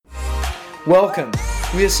Welcome.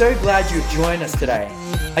 We are so glad you've joined us today.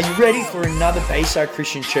 Are you ready for another Bayside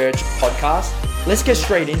Christian Church podcast? Let's get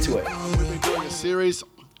straight into it. We've been doing a series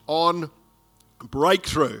on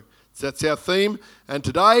breakthrough. That's our theme. And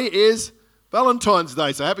today is Valentine's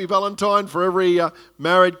Day. So happy Valentine for every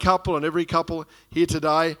married couple and every couple here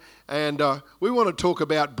today. And we want to talk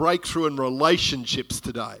about breakthrough in relationships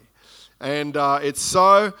today. And it's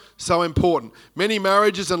so important. Many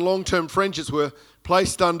marriages and long-term friendships were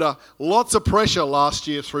placed under lots of pressure last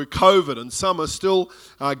year through COVID, and some are still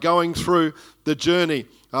going through the journey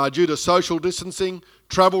due to social distancing,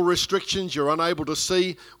 travel restrictions. You're unable to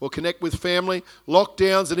see or connect with family,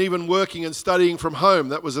 lockdowns, and even working and studying from home.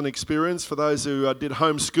 That was an experience for those who did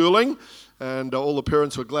homeschooling, and all the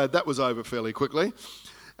parents were glad that was over fairly quickly.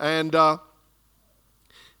 And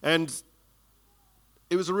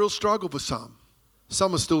it was a real struggle for some.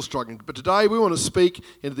 Some are still struggling. But today we want to speak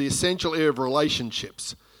into the essential area of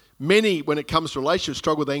relationships. Many, when it comes to relationships,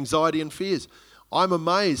 struggle with anxiety and fears. I'm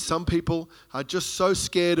amazed. Some people are just so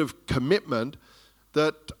scared of commitment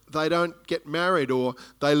that they don't get married, or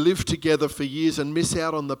they live together for years and miss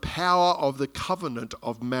out on the power of the covenant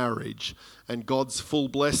of marriage and God's full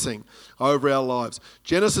blessing over our lives.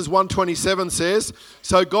 Genesis 1:27 says,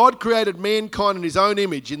 "So God created mankind in his own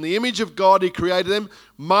image. In the image of God he created them.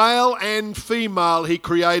 Male and female he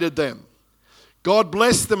created them. God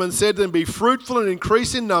blessed them and said to them, 'Be fruitful and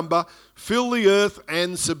increase in number, fill the earth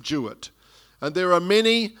and subdue it.'" And there are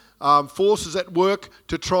many forces at work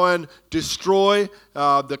to try and destroy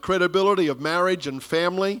the credibility of marriage and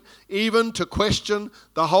family, even to question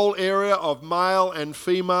the whole area of male and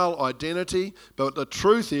female identity. But the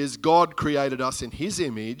truth is, God created us in his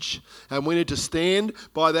image, and we need to stand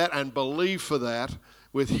by that and believe for that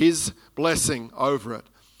with his blessing over it.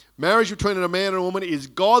 Marriage between a man and a woman is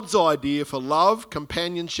God's idea for love,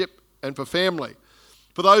 companionship, and for family.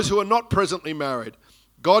 For those who are not presently married,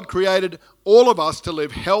 God created all of us to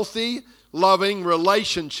live healthy, loving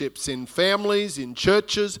relationships in families, in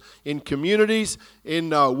churches, in communities,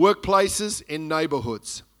 in workplaces, in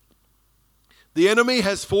neighborhoods. The enemy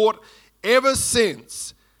has fought ever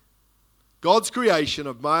since God's creation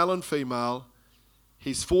of male and female.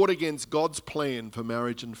 He's fought against God's plan for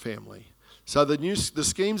marriage and family. So the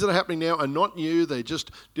schemes that are happening now are not new. They're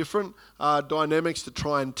just different dynamics to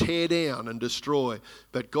try and tear down and destroy.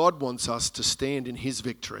 But God wants us to stand in his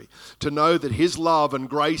victory, to know that his love and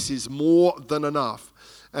grace is more than enough.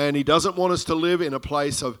 And he doesn't want us to live in a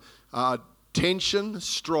place of tension,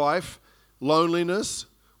 strife, loneliness,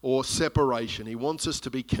 or separation. He wants us to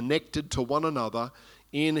be connected to one another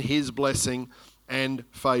in his blessing and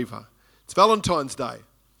favour. It's Valentine's Day.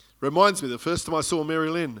 Reminds me the first time I saw Mary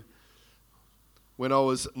Lynn, when I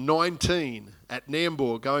was 19 at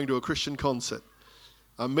Nambour going to a Christian concert.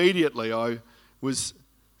 Immediately I was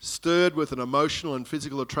stirred with an emotional and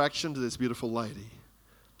physical attraction to this beautiful lady.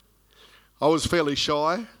 I was fairly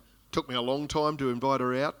shy. Took me a long time to invite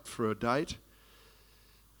her out for a date.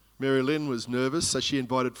 Mary Lynn was nervous, so she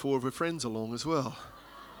invited 4 of her friends along as well.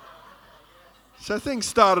 So things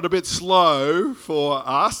started a bit slow for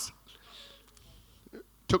us.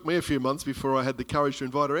 Took me a few months before I had the courage to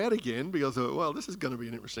invite her out again, because I thought, well, this is going to be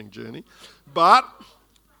an interesting journey. But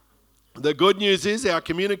the good news is our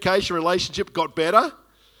communication relationship got better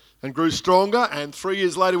and grew stronger, and 3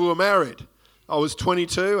 years later we were married. I was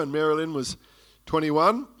 22 and Marilyn was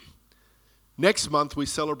 21. Next month we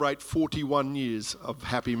celebrate 41 years of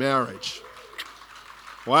happy marriage.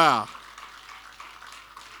 Wow.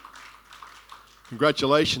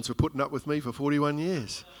 Congratulations for putting up with me for 41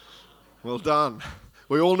 years. Well done.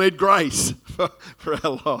 We all need grace for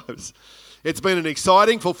our lives. It's been an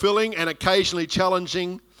exciting, fulfilling, and occasionally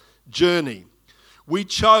challenging journey. We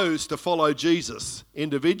chose to follow Jesus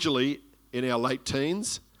individually in our late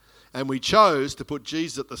teens, and we chose to put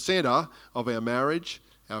Jesus at the centre of our marriage,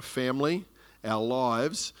 our family, our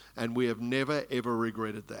lives, and we have never, ever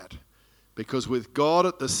regretted that. Because with God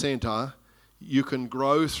at the centre, you can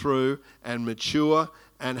grow through and mature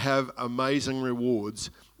and have amazing rewards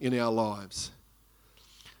in our lives.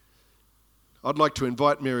 I'd like to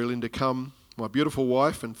invite Mary Lynn to come, my beautiful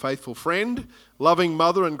wife and faithful friend, loving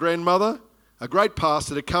mother and grandmother, a great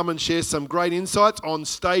pastor, to come and share some great insights on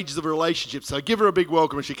stages of relationships. So give her a big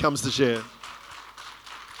welcome as she comes to share.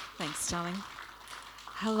 Thanks, darling.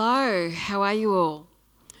 Hello, how are you all?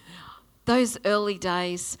 Those early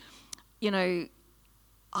days, I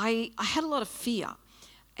had a lot of fear,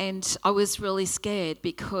 and I was really scared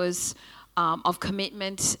because of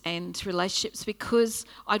commitment and relationships, because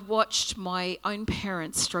I'd watched my own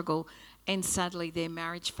parents struggle and sadly their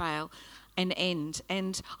marriage fail. an end.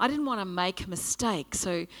 And I didn't want to make a mistake.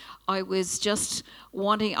 So I was just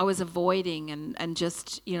I was avoiding and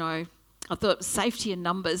just, I thought it was safety in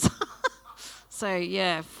numbers. So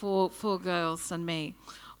yeah, four girls and me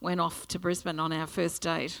went off to Brisbane on our first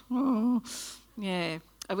date. Oh, yeah,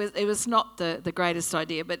 it was not the greatest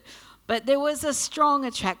idea, but there was a strong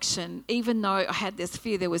attraction. Even though I had this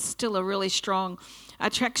fear, there was still a really strong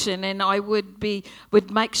attraction, and I would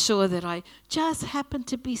make sure that I just happened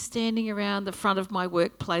to be standing around the front of my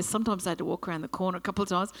workplace. Sometimes I had to walk around the corner a couple of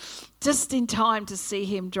times, just in time to see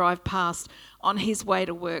him drive past on his way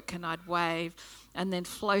to work, and I'd wave and then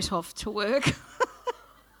float off to work.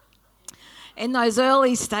 In those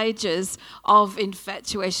early stages of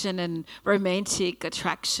infatuation and romantic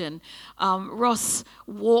attraction, Ross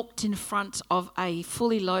walked in front of a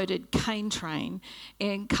fully loaded cane train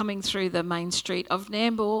and coming through the main street of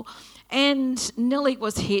Nambour, and nearly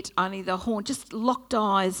was hit, only the horn just locked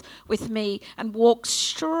eyes with me and walked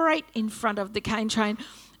straight in front of the cane train,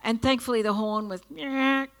 and thankfully the horn was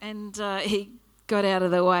and he got out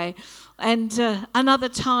of the way. And another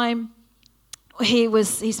time,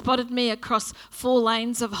 he spotted me across 4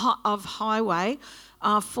 lanes of highway,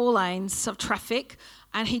 4 lanes of traffic,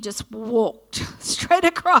 and he just walked straight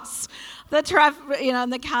across the traffic,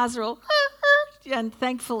 and the cars were all, and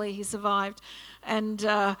thankfully he survived. And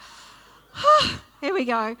here we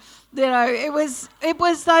go. It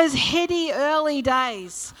was those heady early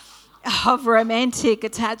days of romantic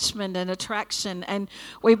attachment and attraction, and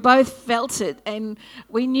we both felt it, and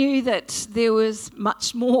we knew that there was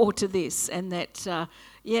much more to this, and that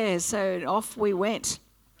so off we went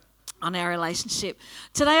on our relationship.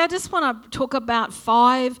 Today I just want to talk about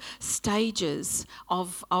 5 stages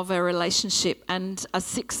of a relationship, and a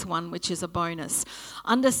 6th one, which is a bonus.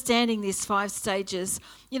 Understanding these 5 stages,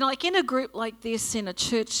 like in a group like this, in a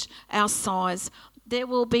church our size, there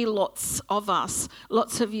will be lots of us,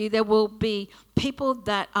 lots of you. There will be people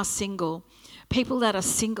that are single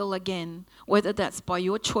again, whether that's by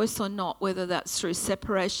your choice or not, whether that's through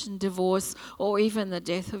separation, divorce, or even the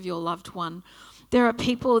death of your loved one. There are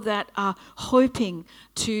people that are hoping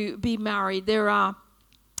to be married. There are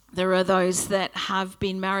those that have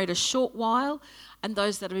been married a short while, and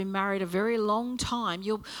those that have been married a very long time.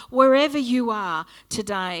 Wherever you are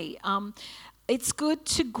today, it's good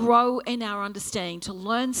to grow in our understanding, to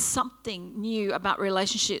learn something new about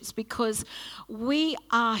relationships, because we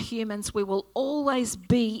are humans. We will always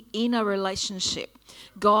be in a relationship.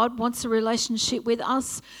 God wants a relationship with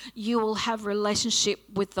us. You will have relationship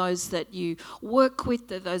with those that you work with,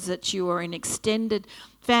 those that you are in extended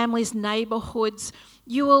families, neighborhoods.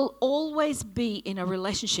 You will always be in a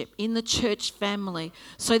relationship in the church family.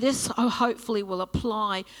 So this hopefully will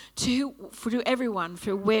apply to everyone,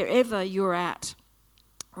 for wherever you're at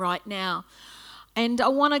right now. And I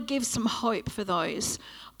want to give some hope for those.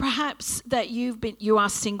 Perhaps that you are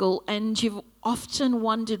single and you've often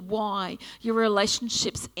wondered why your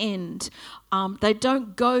relationships end. They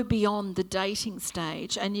don't go beyond the dating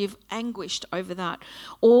stage, and you've anguished over that.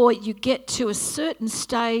 Or you get to a certain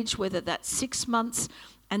stage, whether that's 6 months,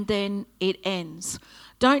 and then it ends.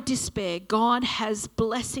 Don't despair. God has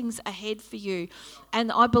blessings ahead for you.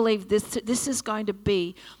 And I believe this is going to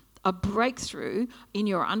be a breakthrough in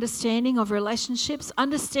your understanding of relationships,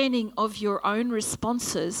 understanding of your own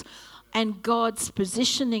responses, and God's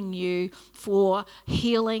positioning you for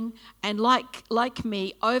healing, and like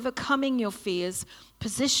me, overcoming your fears,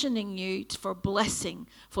 positioning you for blessing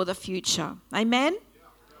for the future. Amen?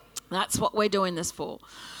 That's what we're doing this for.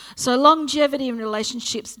 So longevity in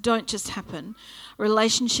relationships don't just happen.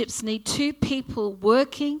 Relationships need 2 people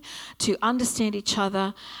working to understand each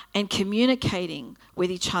other and communicating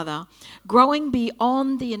with each other, growing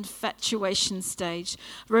beyond the infatuation stage.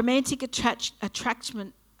 Romantic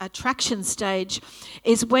attraction stage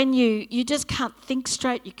is when you just can't think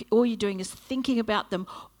straight. All you're doing is thinking about them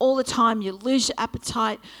all the time. You lose your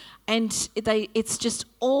appetite, and it's just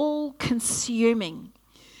all consuming.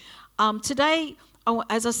 Today,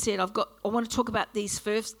 as I said, I want to talk about these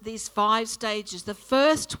 5 stages. The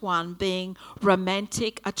first one being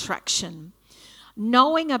romantic attraction.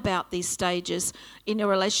 Knowing about these stages in a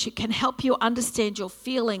relationship can help you understand your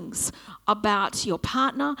feelings about your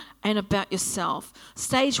partner and about yourself.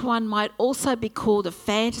 Stage 1 might also be called the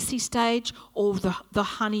fantasy stage or the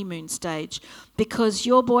honeymoon stage, because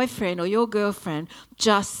your boyfriend or your girlfriend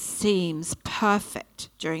just seems perfect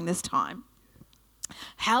during this time.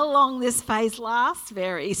 How long this phase lasts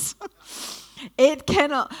varies. It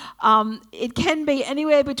can be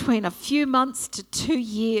anywhere between a few months to 2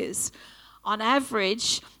 years. On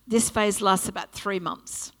average, this phase lasts about 3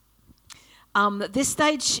 months. This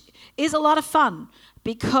stage is a lot of fun,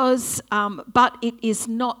 but it is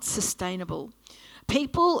not sustainable.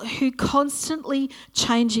 People who constantly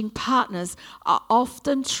changing partners are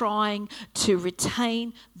often trying to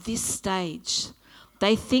retain this stage.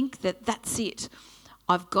 They think that that's it.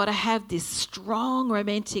 I've got to have this strong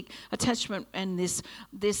romantic attachment and this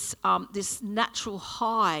natural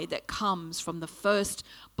high that comes from the first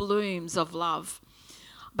blooms of love.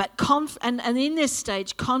 But and in this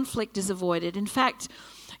stage, conflict is avoided. In fact,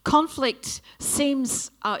 conflict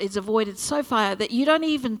is avoided so far that you don't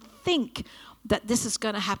even think that this is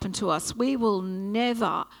going to happen to us. We will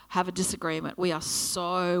never have a disagreement. We are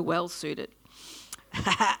so well suited.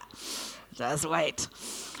 Just wait.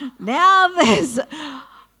 Now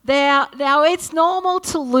it's normal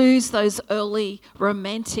to lose those early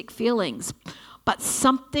romantic feelings, but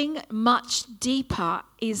something much deeper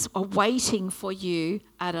is awaiting for you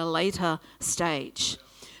at a later stage.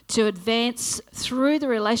 To advance through the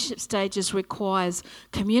relationship stages requires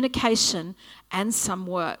communication and some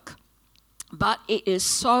work. But it is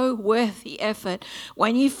so worth the effort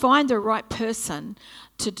when you find the right person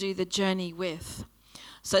to do the journey with.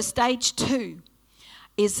 So stage 2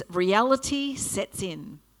 is reality sets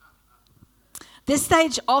in. This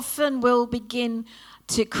stage often will begin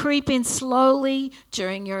to creep in slowly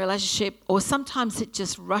during your relationship, or sometimes it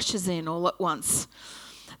just rushes in all at once.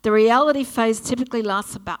 The reality phase typically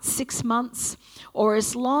lasts about 6 months, or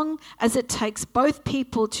as long as it takes both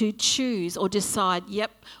people to choose or decide,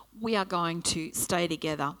 yep, we are going to stay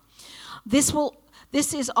together. This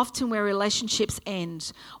is often where relationships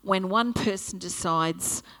end, when one person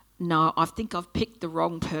decides, no, I think I've picked the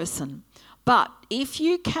wrong person. But if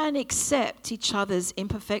you can accept each other's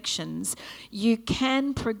imperfections, you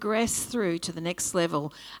can progress through to the next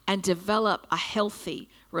level and develop a healthy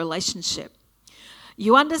relationship.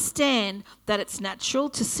 You understand that it's natural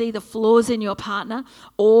to see the flaws in your partner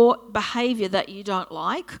or behaviour that you don't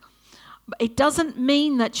like. It doesn't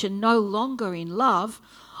mean that you're no longer in love,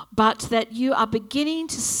 but that you are beginning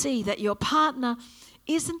to see that your partner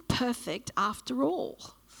isn't perfect after all.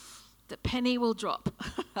 The penny will drop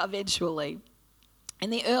eventually. In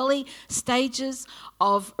the early stages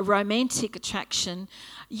of romantic attraction,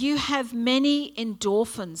 you have many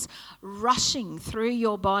endorphins rushing through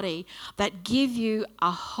your body that give you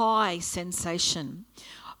a high sensation.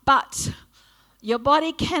 But your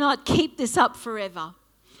body cannot keep this up forever.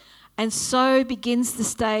 And so begins the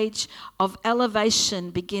stage of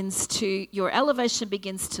elevation, your elevation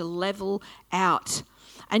begins to level out.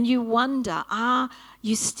 And you wonder, are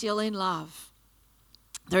you still in love?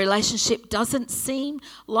 The relationship doesn't seem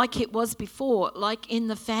like it was before, like in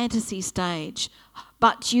the fantasy stage,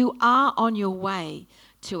 but you are on your way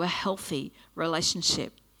to a healthy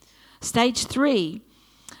relationship. Stage 3,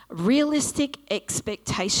 realistic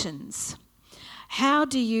expectations. How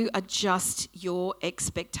do you adjust your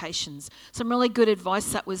expectations? Some really good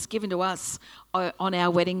advice that was given to us on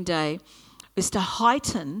our wedding day is to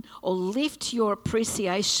heighten or lift your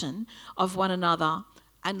appreciation of one another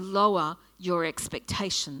and lower your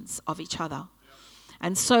expectations of each other.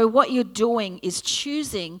 And so what you're doing is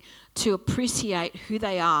choosing to appreciate who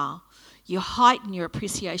they are. You heighten your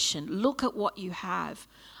appreciation. Look at what you have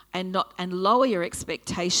and lower your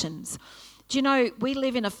expectations. Do you know, we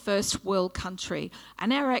live in a first world country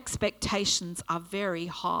and our expectations are very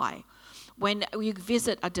high. When you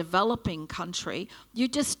visit a developing country,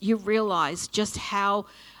 you realise just how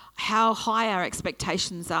high our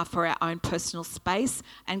expectations are for our own personal space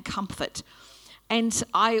and comfort. And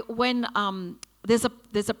there's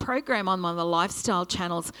a program on one of the lifestyle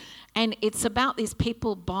channels, and it's about these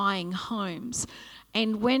people buying homes.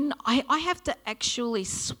 And when I have to actually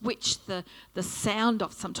switch the sound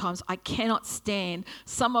off sometimes, I cannot stand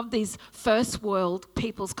some of these first world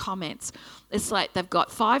people's comments. It's like they've got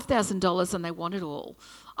 $5,000 and they want it all.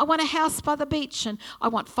 I want a house by the beach, and I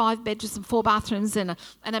want 5 bedrooms and 4 bathrooms and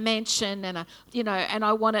a mansion and and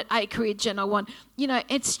I want an acreage, and I want,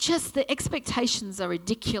 it's just the expectations are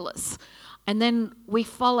ridiculous. And then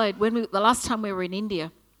the last time we were in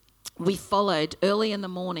India, we followed early in the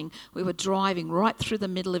morning. We were driving right through the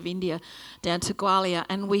middle of India down to Gwalior,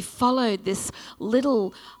 and we followed this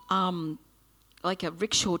little like a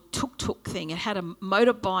rickshaw tuk-tuk thing. It had a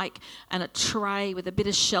motorbike and a tray with a bit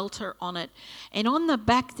of shelter on it. And on the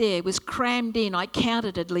back there was crammed in, I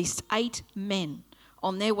counted at least 8 men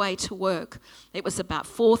on their way to work. It was about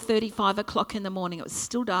 4:30, 5 o'clock in the morning. It was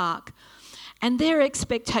still dark. And their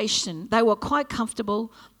expectation, they were quite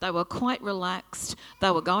comfortable, they were quite relaxed,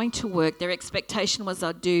 they were going to work. Their expectation was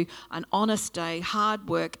they'll do an honest day, hard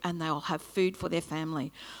work, and they'll have food for their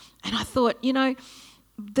family. And I thought,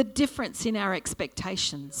 the difference in our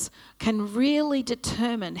expectations can really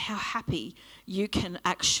determine how happy you can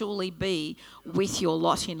actually be with your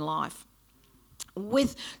lot in life.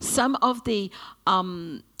 With some of the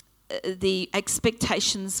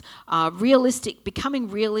expectations, becoming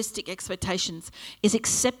realistic expectations is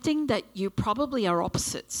accepting that you probably are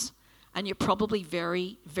opposites. And you're probably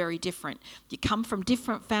very, very different. You come from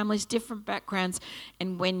different families, different backgrounds,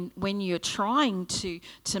 and when you're trying to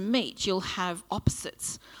meet, you'll have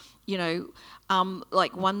opposites. You know,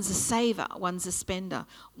 like one's a saver, one's a spender.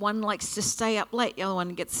 One likes to stay up late, the other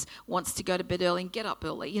one wants to go to bed early and get up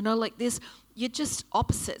early. You know, like this, you're just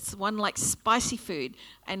opposites. One likes spicy food,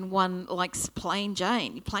 and one likes plain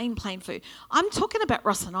food. I'm talking about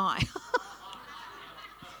Ross and I.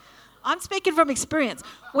 I'm speaking from experience.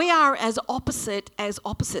 We are as opposite as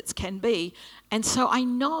opposites can be. And so I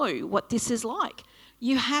know what this is like.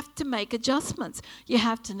 You have to make adjustments. You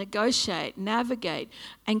have to negotiate, navigate,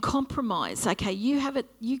 and compromise. Okay,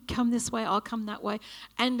 you come this way, I'll come that way.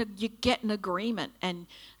 And you get an agreement. And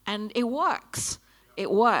it works. It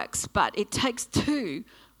works. But it takes two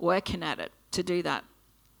working at it to do that.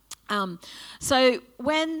 So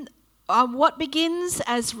when... what begins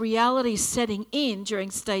as reality setting in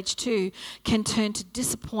during stage 2 can turn to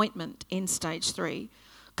disappointment in stage 3.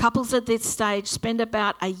 Couples at this stage spend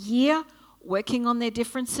about a year working on their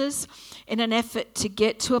differences in an effort to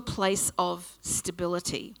get to a place of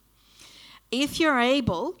stability. If you're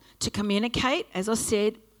able to communicate, as I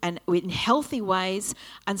said, and in healthy ways,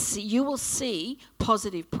 and you will see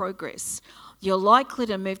positive progress. You're likely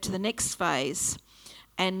to move to the next phase.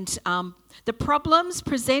 And the problems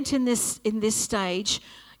present in this stage,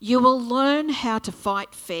 you will learn how to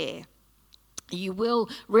fight fair. You will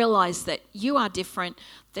realise that you are different.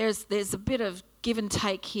 There's a bit of give and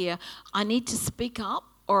take here. I need to speak up,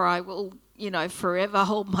 or I will, forever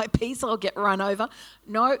hold my peace. I'll get run over.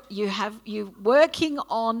 No, you're working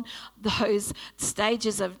on those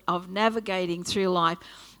stages of navigating through life.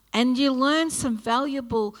 And you learn some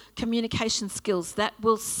valuable communication skills that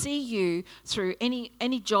will see you through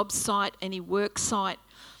any job site, any work site.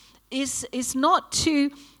 Is not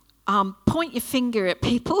to point your finger at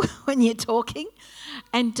people when you're talking,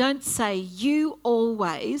 and don't say you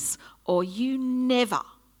always or you never.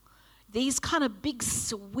 These kind of big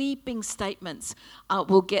sweeping statements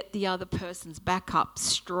will get the other person's back up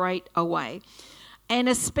straight away. And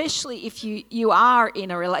especially if you are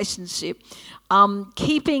in a relationship, don't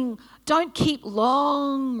keep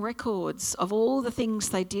long records of all the things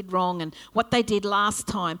they did wrong and what they did last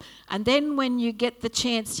time. And then when you get the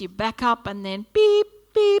chance, you back up and then beep,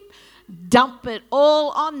 beep, dump it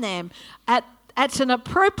all on them at an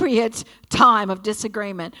appropriate time of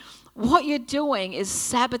disagreement. What you're doing is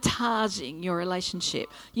sabotaging your relationship.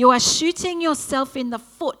 You are shooting yourself in the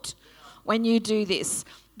foot when you do this,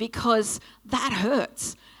 because that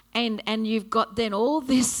hurts. And you've got then all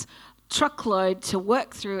this truckload to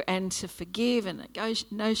work through and to forgive, and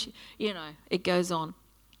it goes on.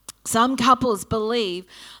 Some couples believe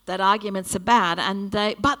that arguments are bad,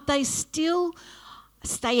 but they still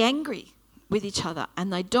stay angry with each other,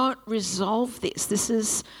 and they don't resolve this. This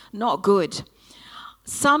is not good.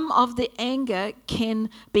 Some of the anger can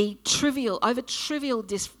be over trivial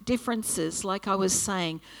differences, like I was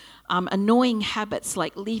saying. Annoying habits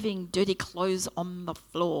like leaving dirty clothes on the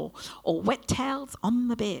floor or wet towels on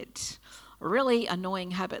the bed. Really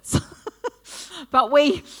annoying habits. But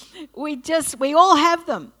we all have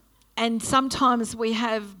them. And sometimes we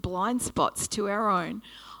have blind spots to our own.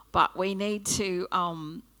 But we need to,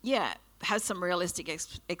 have some realistic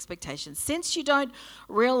expectations. Since you don't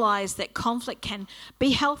realise that conflict can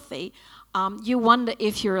be healthy, you wonder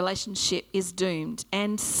if your relationship is doomed.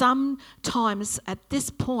 And sometimes at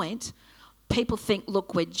this point, people think,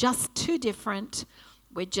 look, we're just too different,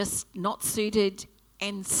 we're just not suited,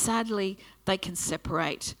 and sadly, they can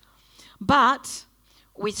separate. But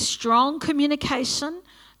with strong communication,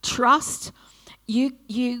 trust, you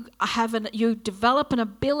develop an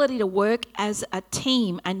ability to work as a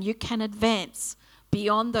team, and you can advance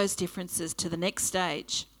beyond those differences to the next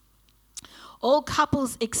stage. All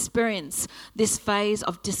couples experience this phase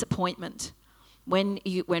of disappointment when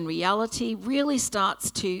reality really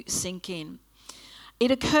starts to sink in.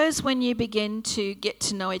 It occurs when you begin to get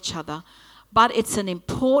to know each other, but it's an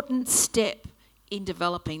important step in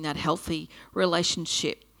developing that healthy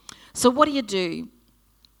relationship. So what do?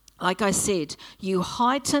 Like I said,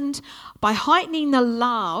 by heightening the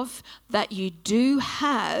love that you do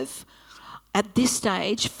have at this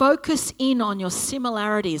stage, focus in on your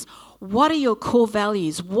similarities. What are your core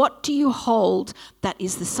values? What do you hold that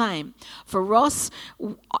is the same? For Ross,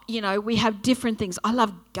 we have different things. I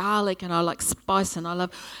love garlic and I like spice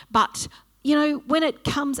but when it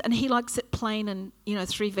comes, and he likes it plain and,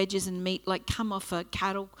 3 veggies and meat, like come off a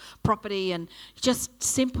cattle property, and just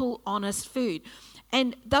simple, honest food.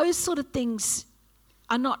 And those sort of things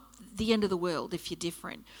are not the end of the world if you're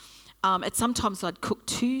different. Sometimes I'd cook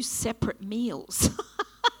 2 separate meals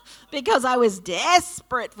because I was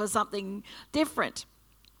desperate for something different.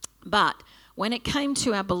 But when it came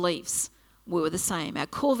to our beliefs, we were the same. Our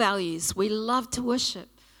core values, we love to worship.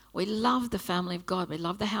 We love the family of God. We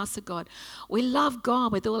love the house of God. We love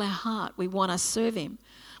God with all our heart. We want to serve him.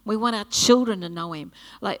 We want our children to know him.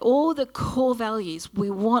 Like all the core values, we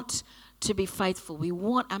want to be faithful. We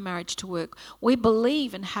want our marriage to work. We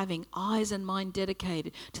believe in having eyes and mind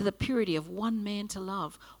dedicated to the purity of one man to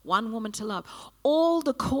love, one woman to love. All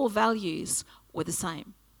the core values were the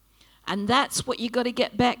same. And that's what you got to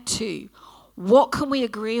get back to. What can we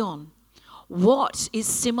agree on? What is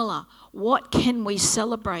similar? What can we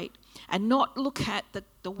celebrate? And not look at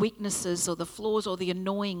the weaknesses or the flaws or the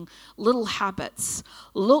annoying little habits.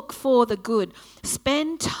 Look for the good.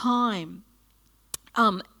 Spend time,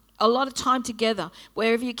 a lot of time together,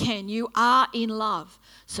 wherever you can. You are in love.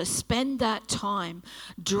 So spend that time.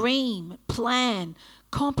 Dream, plan,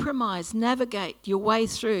 compromise, navigate your way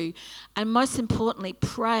through. And most importantly,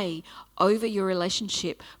 pray over your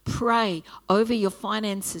relationship. Pray over your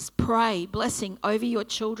finances. Pray blessing over your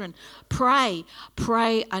children. Pray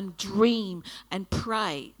and dream and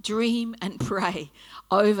pray. Dream and pray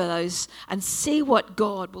over those and see what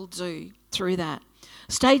God will do through that.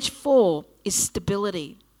 Stage 4 is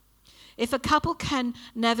stability. If a couple can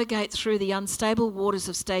navigate through the unstable waters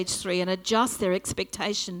of stage 3 and adjust their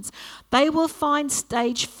expectations, they will find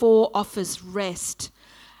stage 4 offers rest,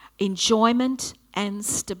 enjoyment, and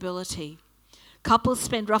stability. Couples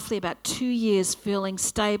spend roughly about 2 years feeling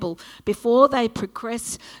stable before they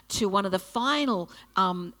progress to one of the final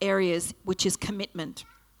areas, which is commitment.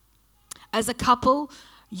 As a couple,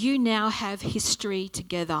 you now have history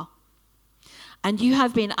together, and you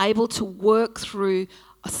have been able to work through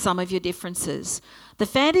some of your differences. The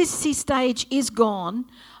fantasy stage is gone,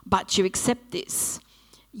 but you accept this.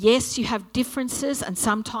 Yes, you have differences and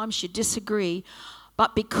sometimes you disagree,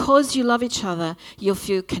 but because you love each other, you'll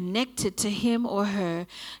feel connected to him or her.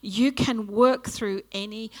 You can work through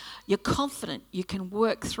you're confident you can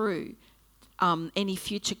work through any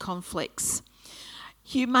future conflicts.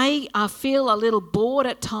 You may feel a little bored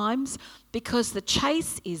at times because the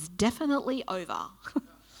chase is definitely over.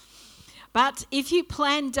 But if you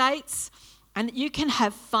plan dates and you can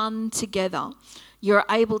have fun together, you're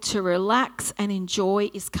able to relax and enjoy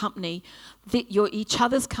his company, each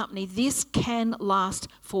other's company. This can last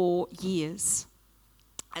for years,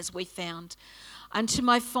 as we found. And to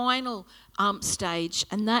my final stage,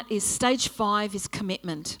 and that is stage 5 is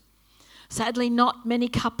commitment. Sadly, not many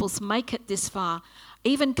couples make it this far,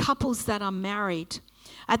 even couples that are married.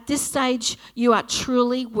 At this stage, you are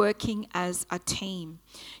truly working as a team.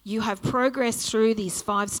 You have progressed through these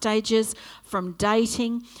 5 stages from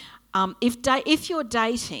dating. If you're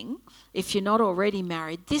dating, if you're not already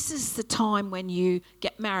married, this is the time when you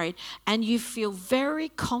get married and you feel very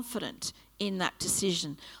confident in that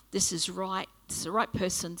decision. This is right. It's the right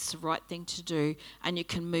person. It's the right thing to do. And you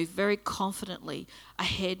can move very confidently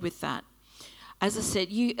ahead with that. As I said,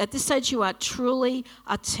 at this stage, you are truly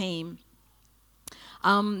a team.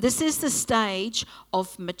 This is the stage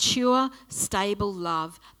of mature, stable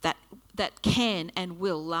love that can and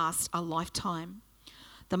will last a lifetime.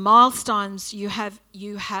 The milestones you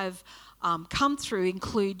have come through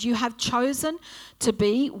include: you have chosen to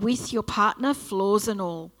be with your partner, flaws and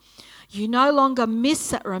all. You no longer miss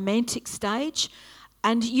that romantic stage,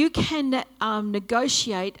 and you can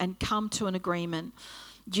negotiate and come to an agreement.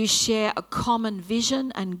 You share a common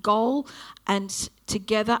vision and goal, and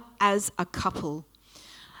together as a couple.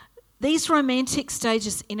 These romantic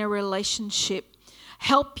stages in a relationship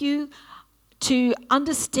help you to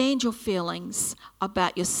understand your feelings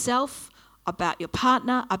about yourself, about your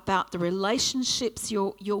partner, about the relationships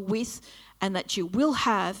you're with and that you will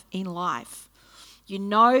have in life. You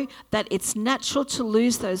know that it's natural to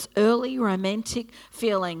lose those early romantic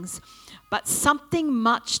feelings, but something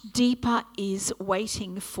much deeper is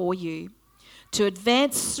waiting for you. To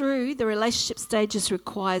advance through the relationship stages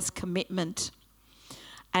requires commitment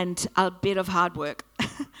and a bit of hard work.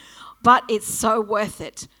 But it's so worth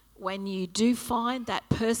it when you do find that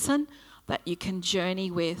person that you can journey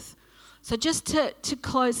with. So just to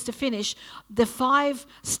close, to finish, the 5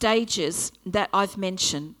 stages that I've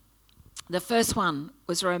mentioned. The first one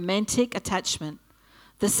was romantic attachment.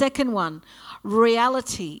 The second one,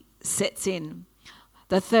 reality sets in.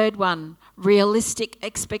 The third one, realistic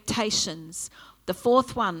expectations. The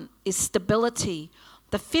fourth one is stability.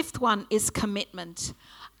 The fifth one is commitment.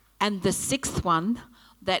 And the sixth one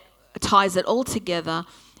that ties it all together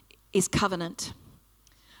is covenant.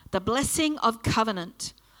 The blessing of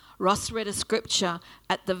covenant. Ross read a scripture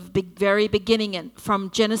at the very beginning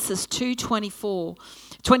from Genesis 2:24.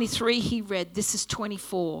 23 he read, this is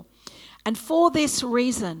 24. And for this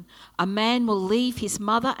reason, a man will leave his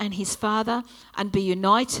mother and his father and be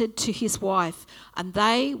united to his wife, and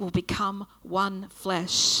they will become one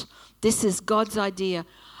flesh. This is God's idea.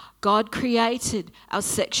 God created our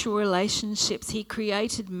sexual relationships. He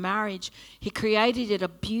created marriage. He created it a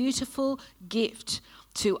beautiful gift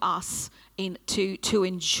to us to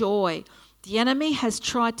enjoy. The enemy has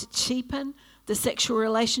tried to cheapen the sexual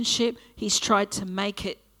relationship. He's tried to make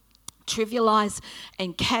it trivialized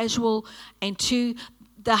and casual and to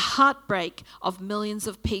the heartbreak of millions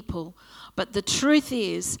of people. But the truth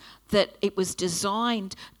is that it was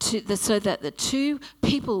designed so that the two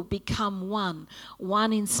people become one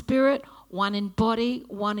in spirit, one in body,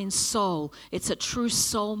 one in soul. It's a true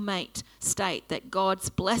soulmate state that God's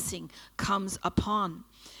blessing comes upon.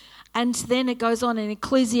 And then it goes on in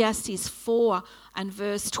Ecclesiastes 4 and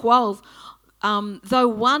verse 12, though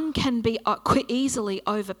one can be easily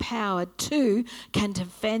overpowered, two can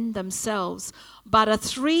defend themselves. But a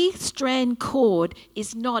 3-strand cord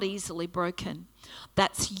is not easily broken.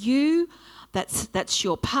 That's you, that's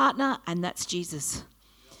your partner, and that's Jesus.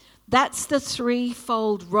 That's the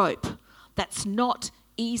threefold rope that's not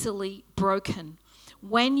easily broken.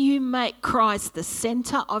 When you make Christ the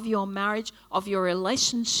center of your marriage, of your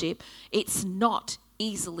relationship, it's not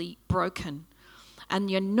easily broken. And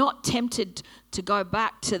you're not tempted to go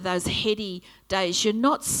back to those heady days. You're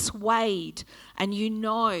not swayed, and you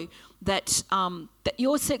know that that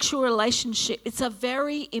your sexual relationship, it's a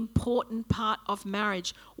very important part of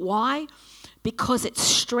marriage. Why? Because it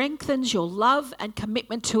strengthens your love and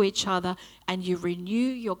commitment to each other, and you renew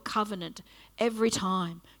your covenant every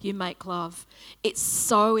time you make love. It's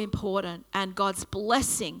so important, and God's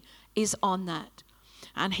blessing is on that.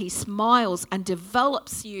 And he smiles and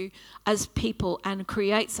develops you as people and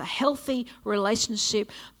creates a healthy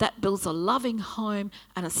relationship that builds a loving home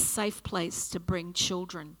and a safe place to bring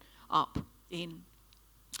children up in.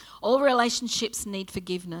 All relationships need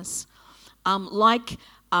forgiveness.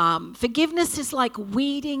 Forgiveness is like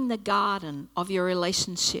weeding the garden of your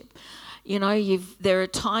relationship. You know, there are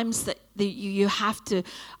times that you have to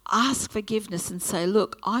ask forgiveness and say,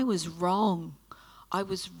 look, I was wrong.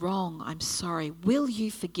 I'm sorry. Will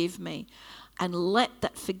you forgive me? And let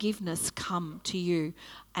that forgiveness come to you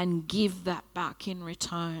and give that back in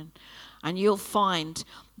return. And you'll find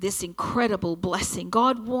this incredible blessing.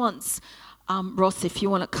 God wants, Ross, if you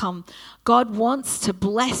want to come, God wants to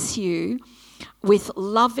bless you with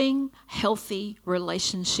loving, healthy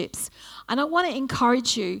relationships. And I want to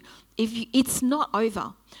encourage you, it's not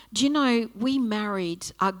over. Do you know, we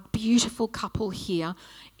married a beautiful couple here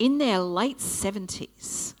in their late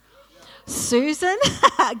 70s. Susan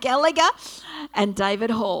Gallagher and David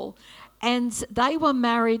Hall. And they were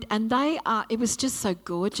married, and it was just so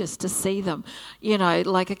gorgeous to see them, you know,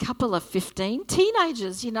 like a couple of 15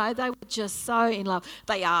 teenagers, you know, they were just so in love.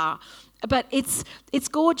 They are. But it's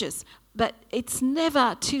gorgeous, but it's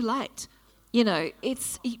never too late. You know,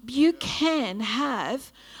 you can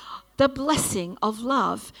have the blessing of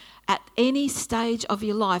love at any stage of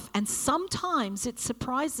your life. And sometimes it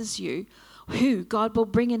surprises you who God will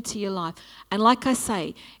bring into your life. And like I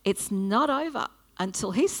say, it's not over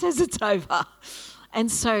until he says it's over.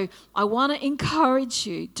 And so I want to encourage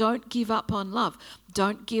you, don't give up on love.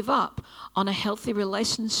 Don't give up on a healthy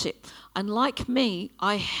relationship. And like me,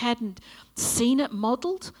 I hadn't seen it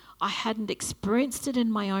modeled. I hadn't experienced it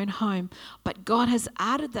in my own home. But God has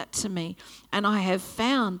added that to me. And I have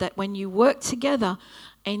found that when you work together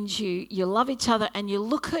and you love each other and you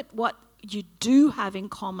look at what you do have in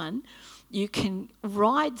common, you can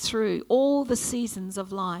ride through all the seasons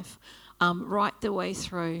of life, right the way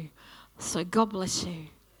through. So God bless you.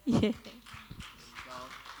 Yeah. Thank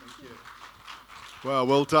you. Wow,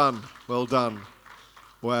 well done. Well done.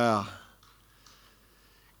 Wow.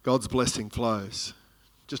 God's blessing flows.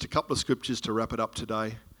 Just a couple of scriptures to wrap it up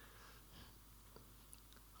today.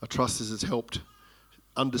 I trust this has helped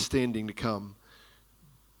understanding to come.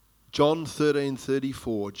 John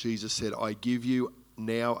 13:34, Jesus said, I give you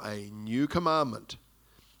now a new commandment.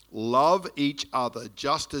 Love each other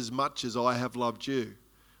just as much as I have loved you.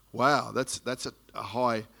 Wow, that's a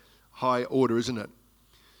high order, isn't it?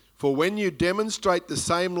 For when you demonstrate the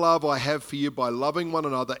same love I have for you by loving one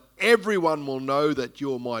another, everyone will know that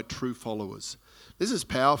you're my true followers. This is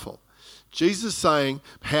powerful. Jesus is saying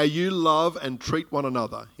how you love and treat one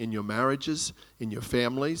another in your marriages, in your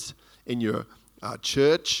families, in your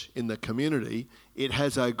church, in the community, it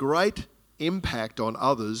has a great impact on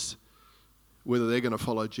others, whether they're going to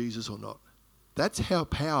follow Jesus or not. That's how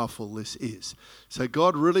powerful this is. So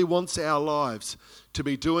God really wants our lives to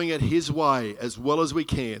be doing it His way as well as we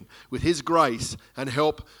can, with His grace and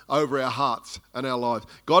help over our hearts and our lives.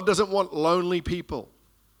 God doesn't want lonely people.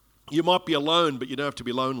 You might be alone, but you don't have to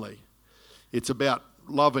be lonely. It's about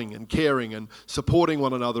loving and caring and supporting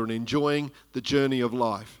one another and enjoying the journey of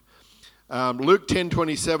life. Luke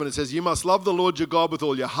 10:27, it says, you must love the Lord your God with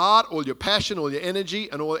all your heart, all your passion, all your energy,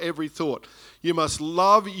 and all every thought. You must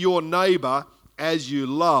love your neighbour as you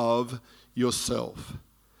love yourself.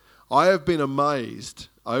 I have been amazed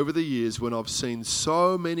over the years when I've seen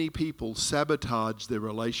so many people sabotage their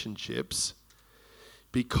relationships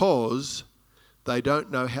because they don't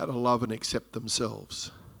know how to love and accept themselves.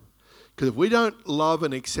 Because if we don't love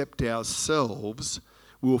and accept ourselves,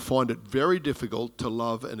 we will find it very difficult to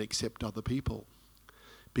love and accept other people.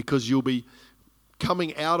 Because you'll be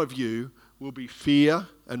coming out of you will be fear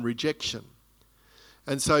and rejection.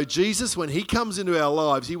 And so Jesus, when He comes into our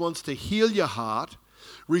lives, He wants to heal your heart,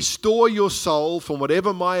 restore your soul from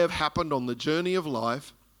whatever may have happened on the journey of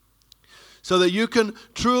life, so that you can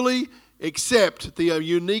truly accept the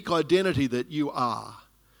unique identity that you are,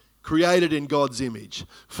 created in God's image,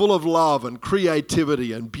 full of love and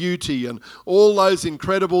creativity and beauty and all those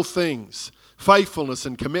incredible things, faithfulness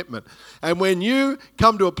and commitment. And when you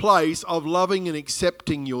come to a place of loving and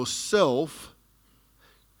accepting yourself,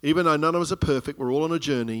 even though none of us are perfect, we're all on a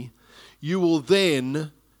journey, you will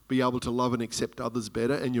then be able to love and accept others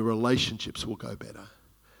better, and your relationships will go better.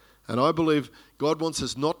 And I believe God wants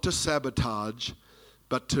us not to sabotage,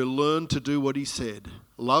 but to learn to do what He said.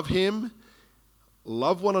 Love Him,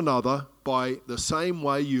 love one another by the same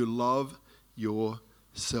way you love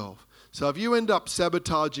yourself. So if you end up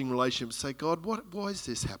sabotaging relationships, say, God, why is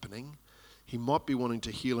this happening? He might be wanting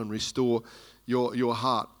to heal and restore your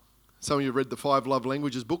heart. Some of you have read the 5 Love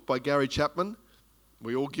Languages book by Gary Chapman.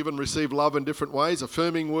 We all give and receive love in different ways: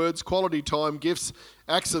 affirming words, quality time, gifts,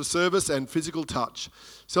 acts of service, and physical touch.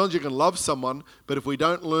 Sometimes you can love someone, but if we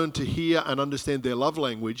don't learn to hear and understand their love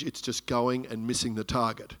language, it's just going and missing the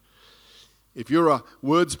target. If you're a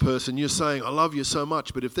words person, you're saying, I love you so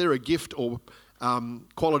much, but if they're a gift or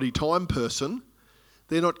quality time person,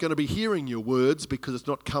 they're not going to be hearing your words because it's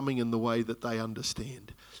not coming in the way that they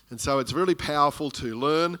understand. And so it's really powerful to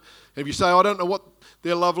learn. And if you say, I don't know what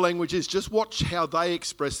their love language is, just watch how they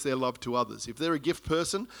express their love to others. If they're a gift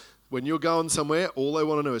person, when you're going somewhere, all they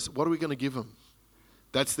want to know is, what are we going to give them?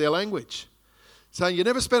 That's their language. Saying, you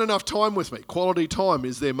never spend enough time with me. Quality time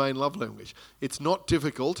is their main love language. It's not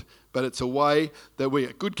difficult, but it's a way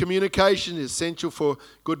that good communication is essential for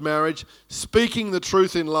good marriage. Speaking the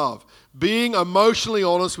truth in love. Being emotionally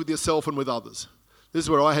honest with yourself and with others. This is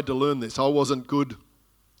where I had to learn this. I wasn't good.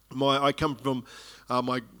 I come from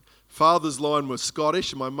my father's line was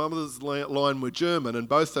Scottish and my mother's line were German, and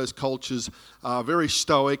both those cultures are very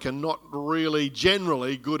stoic and not really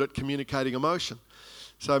generally good at communicating emotion.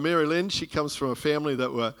 So Mary Lynn, she comes from a family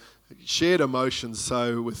that were shared emotions,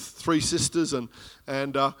 so with 3 sisters, and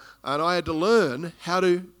I had to learn how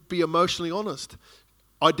to be emotionally honest,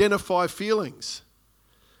 identify feelings.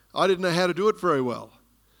 I didn't know how to do it very well.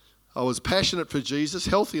 I was passionate for Jesus,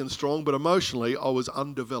 healthy and strong, but emotionally I was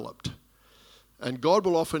undeveloped. And God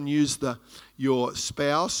will often use your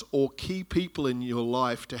spouse or key people in your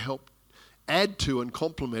life to help add to and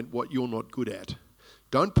complement what you're not good at.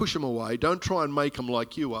 Don't push them away. Don't try and make them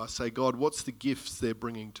like you are. Say, God, what's the gifts they're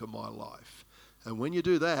bringing to my life? And when you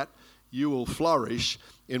do that, you will flourish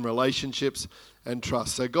in relationships and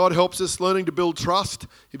trust. So God helps us learning to build trust.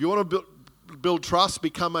 If you want to build trust,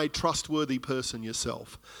 become a trustworthy person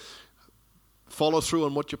yourself. Follow through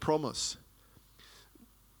on what you promise.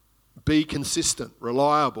 Be consistent,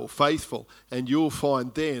 reliable, faithful, and you'll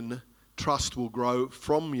find then trust will grow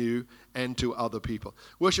from you and to other people.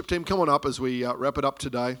 Worship team, come on up as we wrap it up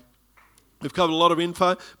today. We've covered a lot of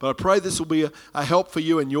info, but I pray this will be a help for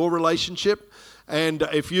you in your relationship. And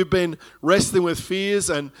if you've been wrestling with fears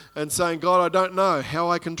and saying, God, I don't know how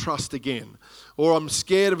I can trust again, or I'm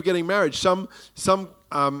scared of getting married. Some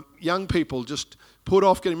young people just put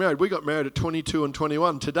off getting married. We got married at 22 and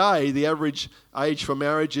 21. Today, the average age for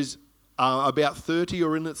marriage is about 30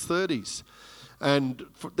 or in its 30s. And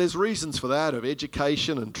there's reasons for that, of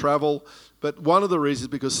education and travel. But one of the reasons is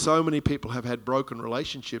because so many people have had broken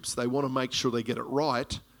relationships, they want to make sure they get it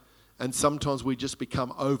right. And sometimes we just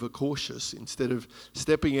become overcautious instead of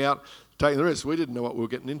stepping out, taking the risk. We didn't know what we were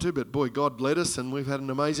getting into, but boy, God led us, and we've had an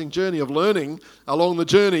amazing journey of learning along the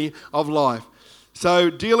journey of life. So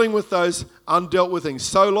dealing with those undealt with things.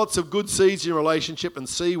 Sow lots of good seeds in your relationship and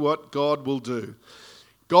see what God will do.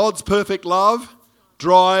 God's perfect love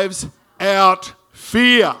drives out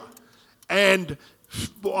fear. And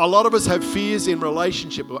a lot of us have fears in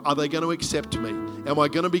relationship. Are they going to accept me? Am I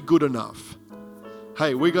going to be good enough?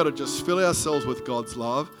 Hey, we got to just fill ourselves with God's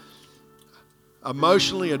love.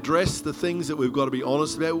 Emotionally address the things that we've got to be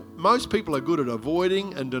honest about. Most people are good at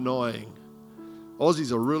avoiding and denying.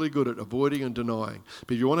 Aussies are really good at avoiding and denying.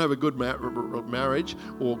 But if you want to have a good marriage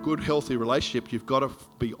or good healthy relationship, you've got to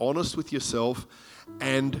be honest with yourself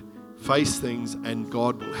and face things, and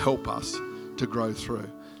God will help us to grow through.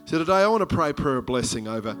 So today I want to pray a prayer of blessing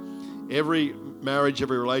over every marriage,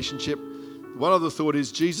 every relationship. One other thought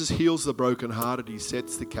is Jesus heals the brokenhearted. He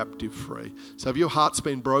sets the captive free. So if your heart's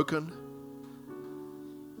been broken,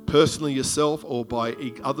 personally yourself or by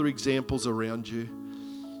other examples around you,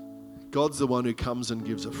 God's the one who comes and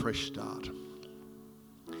gives a fresh start.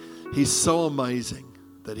 He's so amazing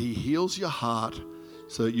that he heals your heart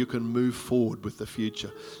so that you can move forward with the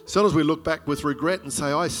future. Sometimes we look back with regret and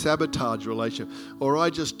say, I sabotaged a relationship, or I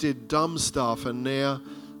just did dumb stuff and now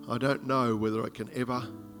I don't know whether it can ever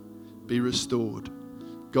be restored.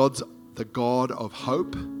 God's the God of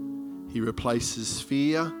hope. He replaces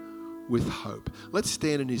fear with hope. Let's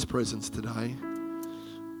stand in his presence today.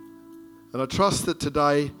 And I trust that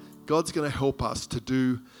today God's going to help us to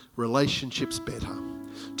do relationships better.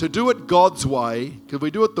 To do it God's way, because if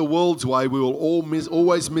we do it the world's way, we will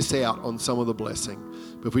always miss out on some of the blessing.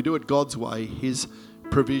 But if we do it God's way, his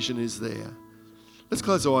provision is there. Let's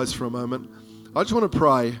close our eyes for a moment. I just want to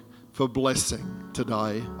pray for blessing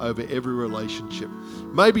today over every relationship.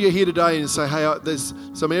 Maybe you're here today and say, hey, there's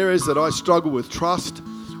some areas that I struggle with trust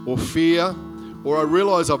or fear, or I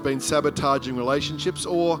realise I've been sabotaging relationships,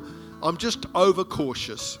 or I'm just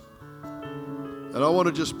overcautious. And I want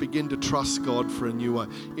to just begin to trust God for a new way.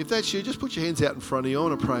 If that's you, just put your hands out in front of you. I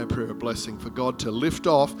want to pray a prayer of blessing for God to lift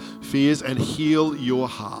off fears and heal your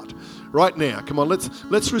heart. Right now, come on,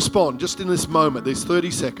 let's respond just in this moment, these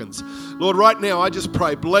 30 seconds. Lord, right now, I just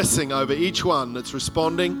pray blessing over each one that's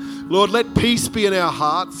responding. Lord, let peace be in our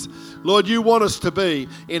hearts. Lord, you want us to be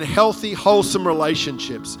in healthy, wholesome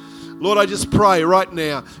relationships. Lord, I just pray right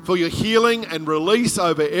now for your healing and release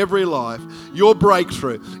over every life, your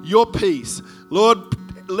breakthrough, your peace. Lord,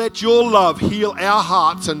 let your love heal our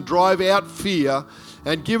hearts and drive out fear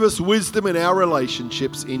and give us wisdom in our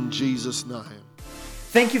relationships in Jesus' name.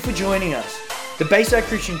 Thank you for joining us. The Bayside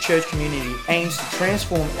Christian Church community aims to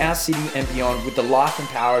transform our city and beyond with the life and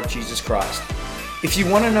power of Jesus Christ. If you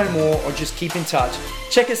want to know more or just keep in touch,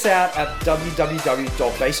 check us out at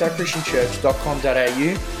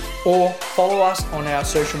www.baysidechristianchurch.com.au or follow us on our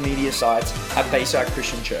social media sites at Bayside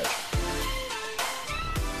Christian Church.